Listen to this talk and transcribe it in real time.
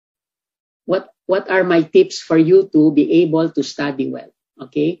what are my tips for you to be able to study well?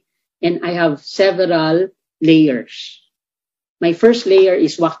 Okay? And I have several layers. My first layer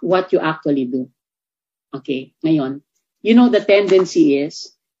is what you actually do. Okay? Ngayon, you know the tendency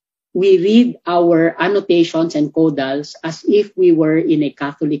is we read our annotations and caudals as if we were in a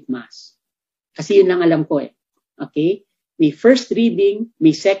Catholic Mass. Kasi yun lang alam ko eh. Okay? May first reading,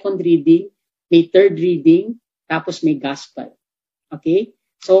 may second reading, may third reading, tapos may gospel. Okay?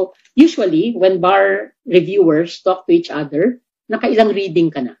 So, usually, when bar reviewers talk to each other, nakailang reading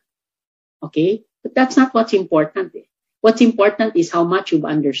ka na. Okay? But that's not what's important. Eh. What's important is how much you've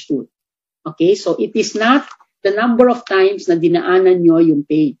understood. Okay? So, it is not the number of times na dinaanan nyo yung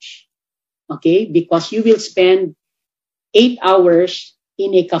page. Okay? Because you will spend 8 hours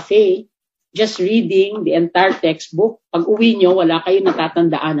in a cafe just reading the entire textbook. Pag uwi nyo, wala kayo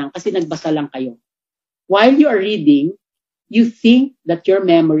natatandaanan kasi nagbasa lang kayo. While you are reading, you think that your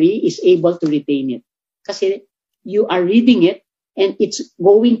memory is able to retain it. Kasi you are reading it and it's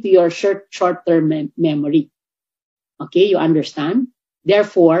going to your short-term memory. Okay, you understand?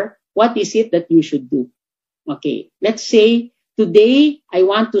 Therefore, what is it that you should do? Okay, let's say today I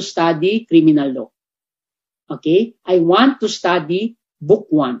want to study criminal law. Okay, I want to study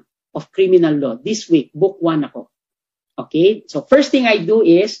book 1 of criminal law. This week, book 1 ako. Okay, so first thing I do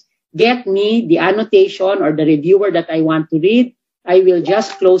is get me the annotation or the reviewer that I want to read. I will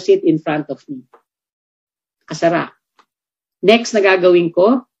just close it in front of me. Kasara. Next na gagawin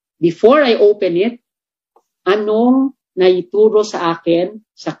ko, before I open it, anong naituro sa akin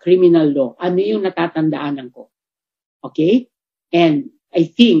sa criminal law? Ano yung natatandaanan ko? Okay? And I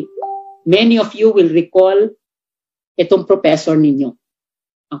think many of you will recall itong professor ninyo.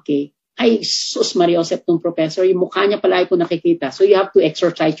 Okay? Ay, sus Maria Josep ng professor, yung mukha niya pala ko nakikita. So you have to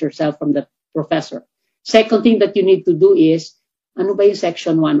exercise yourself from the professor. Second thing that you need to do is, ano ba yung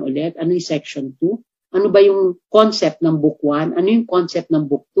section 1 ulit? Ano yung section 2? Ano ba yung concept ng book 1? Ano yung concept ng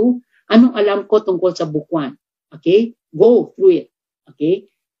book 2? Anong alam ko tungkol sa book 1? Okay? Go through it.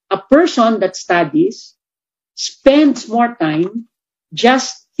 Okay? A person that studies spends more time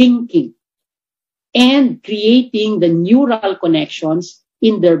just thinking and creating the neural connections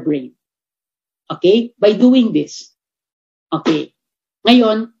in their brain. Okay? By doing this. Okay.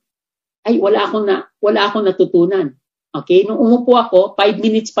 Ngayon, ay wala akong natutunan. Okay? Nung umupo ako, 5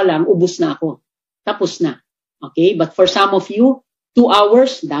 minutes pa lang, ubos na ako. Tapos na. Okay? But for some of you, 2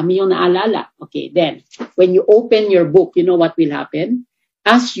 hours, dami yung naalala. Okay, then, when you open your book, you know what will happen?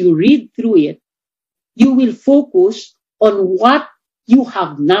 As you read through it, you will focus on what you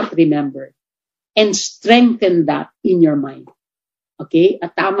have not remembered and strengthen that in your mind. Okay?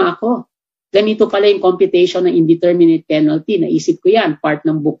 At tama ako. Ganito pala yung computation ng indeterminate penalty. Naisip ko yan, part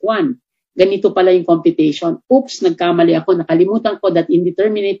ng book 1. Ganito pala yung computation. Oops, nagkamali ako. Nakalimutan ko that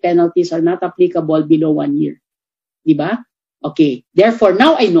indeterminate penalties are not applicable below 1 year. Diba? Okay. Therefore,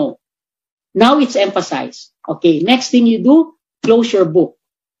 now I know. Now it's emphasized. Okay. Next thing you do, close your book.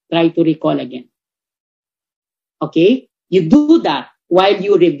 Try to recall again. Okay. You do that while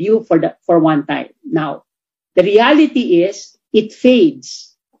you review for one time. Now, the reality is, it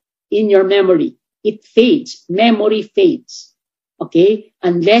fades in your memory. It fades. Memory fades. Okay?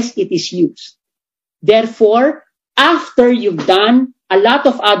 Unless it is used. Therefore, after you've done a lot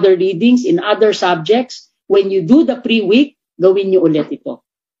of other readings in other subjects, when you do the pre-week, gawin nyo ulit ito.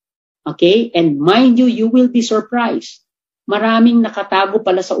 Okay? And mind you, you will be surprised. Maraming nakatago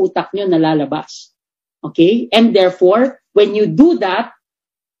pala sa utak nyo na lalabas. Okay? And therefore, when you do that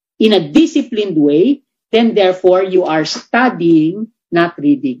in a disciplined way, then therefore you are studying, not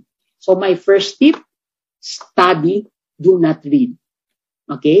reading. So my first tip, study, do not read.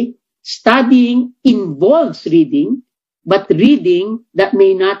 Okay? Studying involves reading, but reading that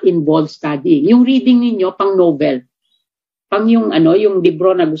may not involve studying. Yung reading ninyo, pang novel. Pang yung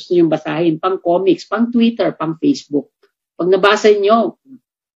libro na gusto nyong basahin, pang comics, pang Twitter, pang Facebook. Pag nabasa nyo,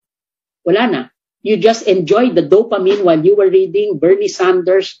 wala na. You just enjoy the dopamine while you were reading Bernie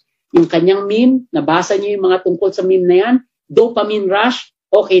Sanders, yung kanyang meme, nabasa nyo yung mga tungkol sa meme na yan, dopamine rush,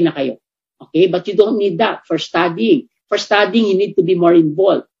 okay na kayo. Okay? But you don't need that for studying. For studying, you need to be more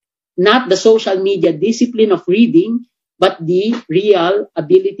involved. Not the social media discipline of reading, but the real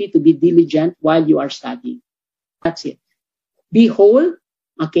ability to be diligent while you are studying. That's it. Be whole.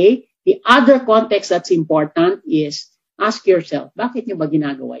 Okay? The other context that's important is ask yourself, bakit nyo ba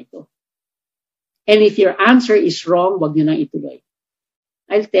ginagawa ito? And if your answer is wrong, wag nyo nang ituloy.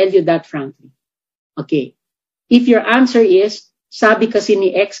 I'll tell you that frankly. Okay. If your answer is, sabi kasi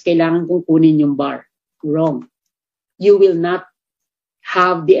ni X, kailangan kong kunin yung bar. Wrong. You will not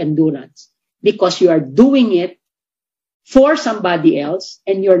have the endurance because you are doing it for somebody else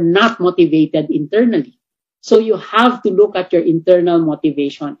and you're not motivated internally. So you have to look at your internal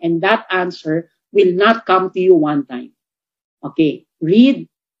motivation, and that answer will not come to you one time. Okay, read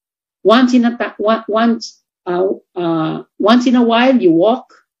once in a while. You walk,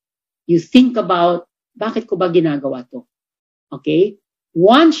 you think about bakit ko ba ginagawa to. Okay,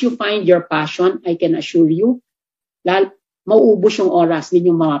 once you find your passion, I can assure you, mauubos yung oras, hindi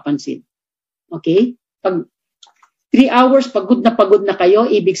nyo mapapansin. Okay, pag 3 hours pagod na kayo,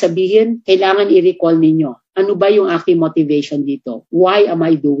 ibig sabihin kailangan i-recall ninyo, ano ba yung aking motivation dito? Why am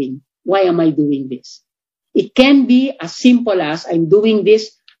I doing this? It can be as simple as I'm doing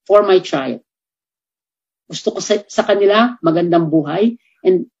this for my child. Gusto ko sa kanila magandang buhay,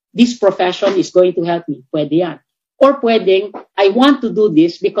 and this profession is going to help me. Pwede yan. Or pwedeng, I want to do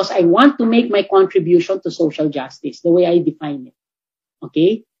this because I want to make my contribution to social justice, the way I define it.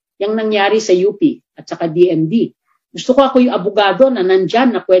 Okay? Yang nangyari sa UP at saka DND. Gusto ko ako yung abogado na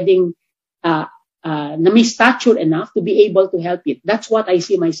nandyan na pwedeng na may stature enough to be able to help it. That's what I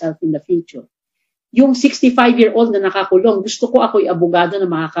see myself in the future. Yung 65-year-old na nakakulong, gusto ko ako yung abogado na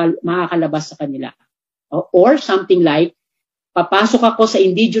makakalabas sa kanila. Or something like, papasok ako sa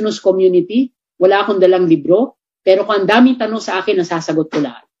indigenous community, wala akong dalang libro, pero kung ang daming tanong sa akin, nasasagot ko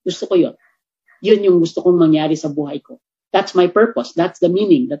lahat. Gusto ko yun. Yun yung gusto kong mangyari sa buhay ko. That's my purpose. That's the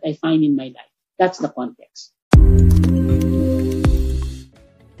meaning that I find in my life. That's the context.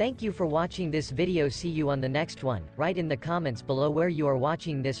 Thank you for watching this video. See you on the next one. Write in the comments below where you are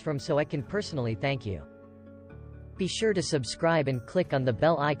watching this from so I can personally thank you. Be sure to subscribe and click on the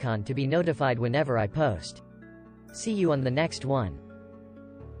bell icon to be notified whenever I post. See you on the next one.